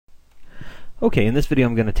Okay, in this video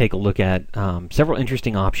I'm going to take a look at several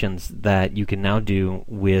interesting options that you can now do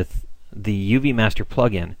with the UV Master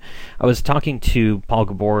plugin. I was talking to Paul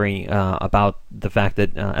Gabori about the fact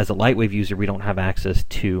that as a Lightwave user we don't have access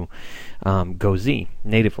to GoZ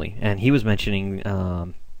natively, and he was mentioning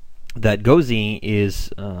that GoZ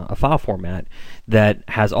is a file format that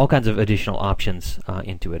has all kinds of additional options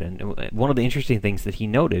into it. And one of the interesting things that he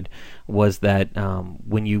noted was that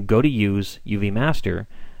when you go to use UV Master,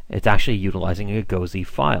 it's actually utilizing a GoZ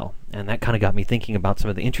file. And that kind of got me thinking about some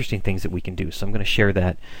of the interesting things that we can do. So I'm going to share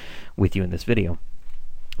that with you in this video.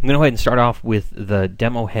 I'm going to go ahead and start off with the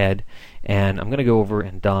demo head, and I'm going to go over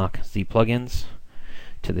and dock Z plugins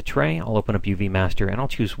to the tray. I'll open up UV Master and I'll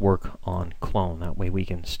choose Work on Clone. That way we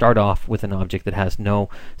can start off with an object that has no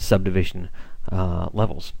subdivision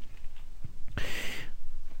levels.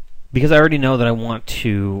 Because I already know that I want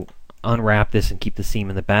to unwrap this and keep the seam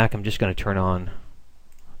in the back, I'm just going to turn on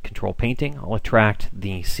Control Painting. I'll attract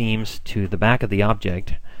the seams to the back of the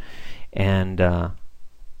object and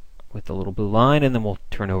with the little blue line, and then we'll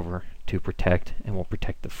turn over to Protect, and we'll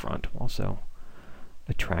protect the front. We'll also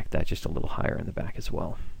attract that just a little higher in the back as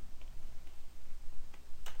well.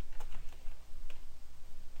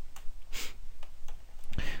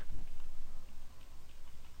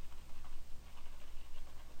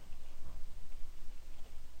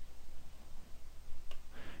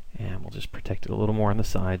 And we'll just protect it a little more on the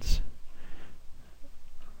sides.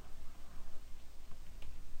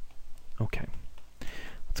 Okay.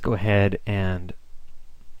 Let's go ahead and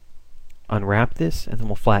unwrap this, and then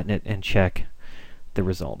we'll flatten it and check the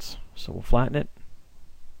results. So we'll flatten it,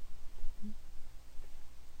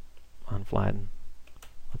 unflatten.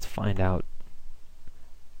 Let's find out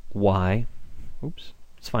why. Oops.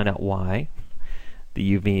 Let's find out why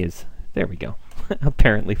the UV is, there we go,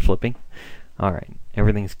 apparently flipping. All right,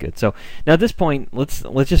 everything's good. So now at this point, let's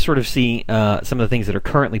just sort of see some of the things that are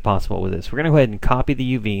currently possible with this. We're going to go ahead and copy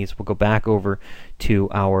the UVs. We'll go back over to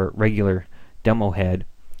our regular demo head,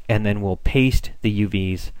 and then we'll paste the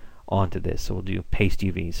UVs onto this. So we'll do paste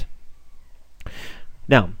UVs.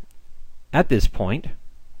 Now, at this point,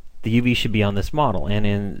 the UV should be on this model, and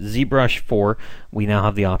in ZBrush 4 we now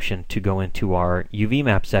have the option to go into our UV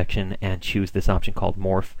map section and choose this option called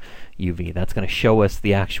Morph UV. That's going to show us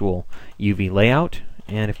the actual UV layout,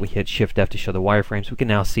 and if we hit Shift F to show the wireframes, we can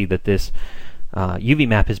now see that this UV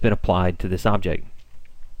map has been applied to this object.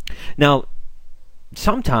 Now,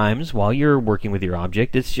 sometimes while you're working with your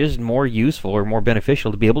object, it's just more useful or more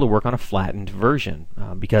beneficial to be able to work on a flattened version,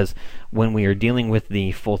 because when we are dealing with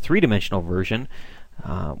the full three-dimensional version,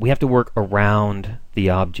 we have to work around the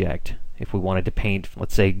object if we wanted to paint,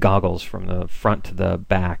 let's say, goggles from the front to the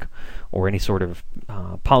back, or any sort of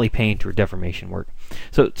Polypaint or deformation work.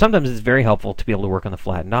 So sometimes it's very helpful to be able to work on the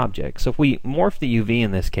flattened object. So if we morph the UV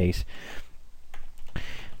in this case,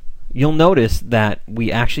 you'll notice that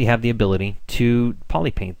we actually have the ability to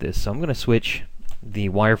Polypaint this. So I'm going to switch the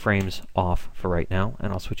wireframes off for right now,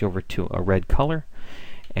 and I'll switch over to a red color,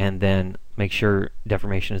 and then make sure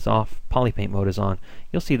deformation is off, Polypaint mode is on.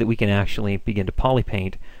 You'll see that we can actually begin to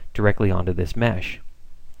Polypaint directly onto this mesh.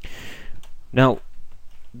 Now,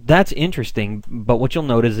 that's interesting, but what you'll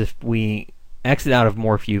notice if we exit out of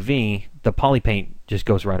Morph UV, the Polypaint just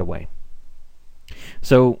goes right away.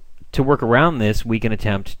 So to work around this, we can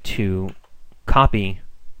attempt to copy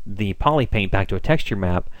the Polypaint back to a texture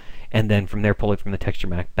map, and then from there pull it from the texture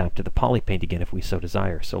map back to the Polypaint again if we so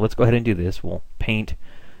desire. So let's go ahead and do this. We'll paint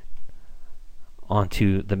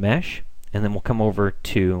onto the mesh, and then we'll come over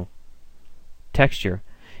to texture,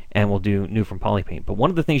 and we'll do new from Polypaint. But one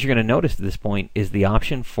of the things you're going to notice at this point is the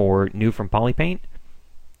option for new from Polypaint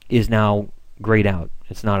is now grayed out.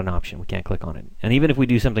 It's not an option. We can't click on it. And even if we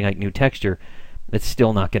do something like new texture, it's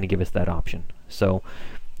still not going to give us that option. So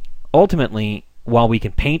ultimately, while we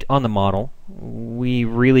can paint on the model, we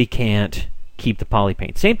really can't keep the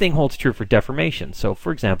Polypaint. Same thing holds true for deformation. So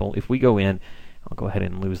for example, if we go in, I'll go ahead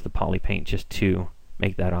and lose the Polypaint just to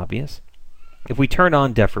make that obvious. If we turn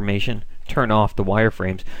on deformation, turn off the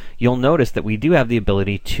wireframes, you'll notice that we do have the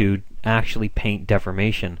ability to actually paint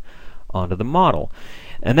deformation onto the model.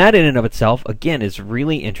 And that in and of itself, again, is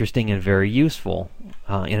really interesting and very useful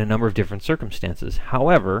in a number of different circumstances.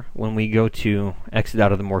 However, when we go to exit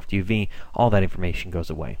out of the Morphed UV, all that information goes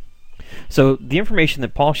away. So the information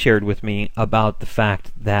that Paul shared with me about the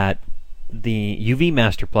fact that the UV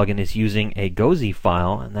Master plugin is using a GoZ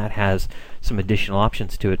file, and that has some additional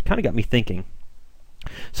options to it, kind of got me thinking.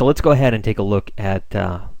 So let's go ahead and take a look at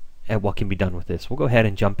what can be done with this. We'll go ahead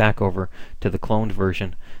and jump back over to the cloned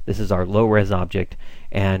version. This is our low-res object,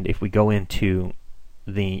 and if we go into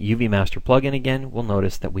the UV Master plugin again, we'll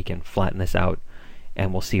notice that we can flatten this out,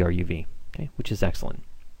 and we'll see our UV. okay, which is excellent.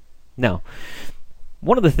 Now,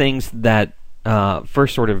 one of the things that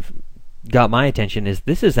first sort of got my attention is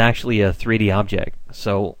this is actually a 3D object.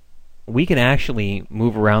 So we can actually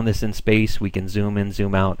move around this in space, we can zoom in,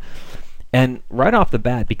 zoom out. And right off the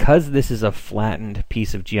bat, because this is a flattened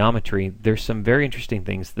piece of geometry, there's some very interesting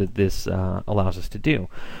things that this allows us to do.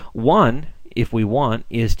 One, if we want,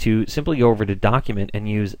 is to simply go over to Document and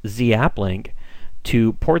use ZAppLink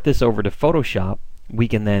to port this over to Photoshop. We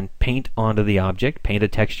can then paint onto the object, paint a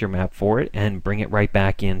texture map for it, and bring it right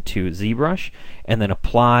back into ZBrush, and then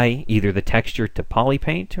apply either the texture to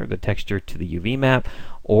Polypaint or the texture to the UV map,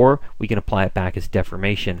 or we can apply it back as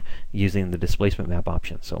deformation using the displacement map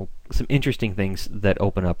option. So some interesting things that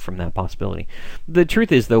open up from that possibility. The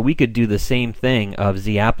truth is, though, we could do the same thing of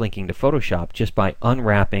ZApplinking to Photoshop just by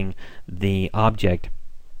unwrapping the object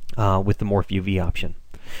with the Morph UV option.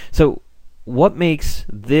 So what makes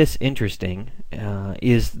this interesting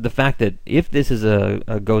is the fact that if this is a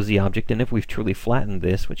GoZ object, and if we've truly flattened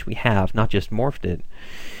this, which we have, not just morphed it,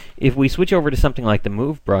 if we switch over to something like the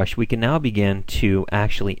Move brush, we can now begin to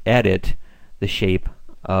actually edit the shape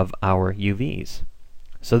of our UVs.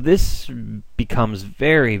 So this becomes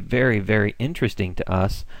very, very, very interesting to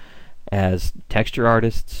us as texture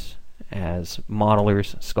artists, as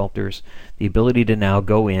modelers, sculptors, the ability to now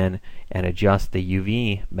go in and adjust the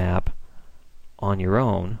UV map on your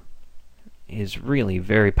own is really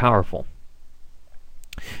very powerful.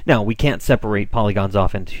 Now, we can't separate polygons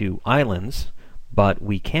off into islands, but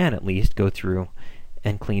we can at least go through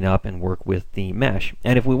and clean up and work with the mesh.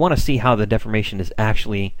 And if we want to see how the deformation is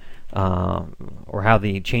actually, or how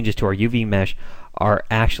the changes to our UV mesh are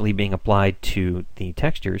actually being applied to the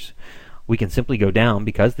textures, we can simply go down,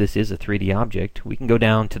 because this is a 3D object, we can go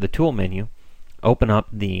down to the Tool menu, open up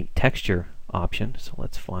the Texture option, so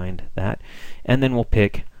let's find that, and then we'll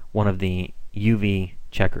pick one of the UV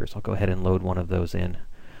checkers. I'll go ahead and load one of those in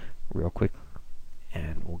real quick,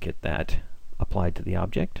 and we'll get that applied to the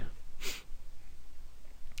object.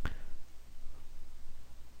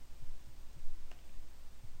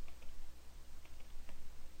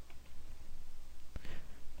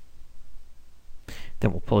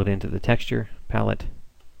 Then we'll pull it into the texture palette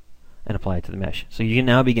and apply it to the mesh. So you can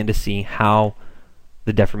now begin to see how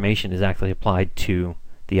the deformation is actually applied to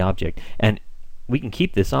the object. And we can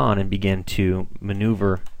keep this on and begin to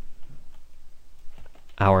maneuver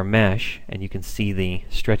our mesh, and you can see the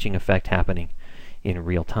stretching effect happening in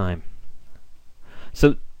real time.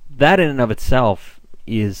 So that in and of itself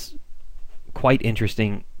is quite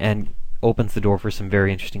interesting and opens the door for some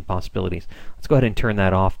very interesting possibilities. Let's go ahead and turn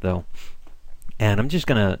that off, though. And I'm just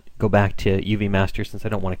going to go back to UV Master since I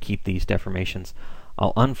don't want to keep these deformations.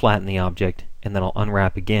 I'll unflatten the object, and then I'll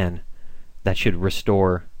unwrap again. That should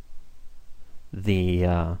restore the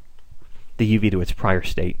UV to its prior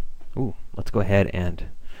state. Ooh, let's go ahead and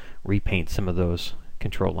repaint some of those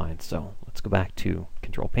control lines. So let's go back to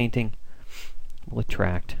Control Painting. We'll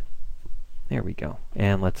attract. There we go.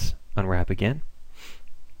 And let's unwrap again.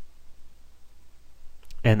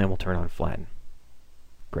 And then we'll turn on Flatten.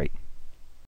 Great.